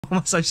Why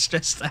am I so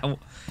stressed out?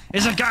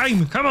 It's a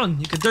game. Come on,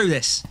 you can do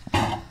this.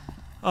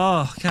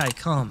 Oh, okay,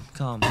 calm.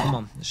 Come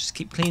on. Let's just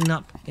keep cleaning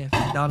up. Get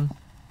everything done.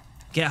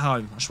 Get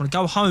home. I just want to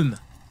go home.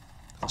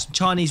 I've got some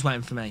Chinese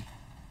waiting for me.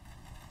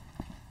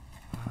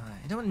 Right.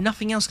 You don't want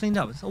nothing else cleaned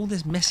up. There's all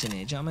this mess in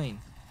here, do you know what I mean?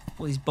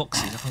 All these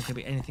boxes. I can't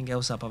get anything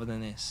else up other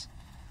than this.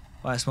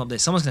 Right, let's mob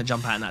this. Someone's going to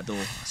jump out in that door.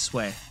 I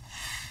swear.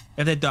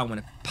 If they don't, I'm going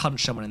to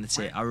punch someone in the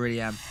tit. I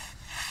really am.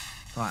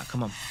 Right,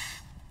 come on.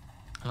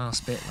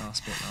 Last bit.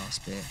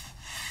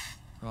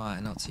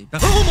 Right, not too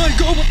bad. Oh my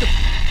god, what the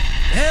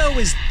hell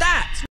is that?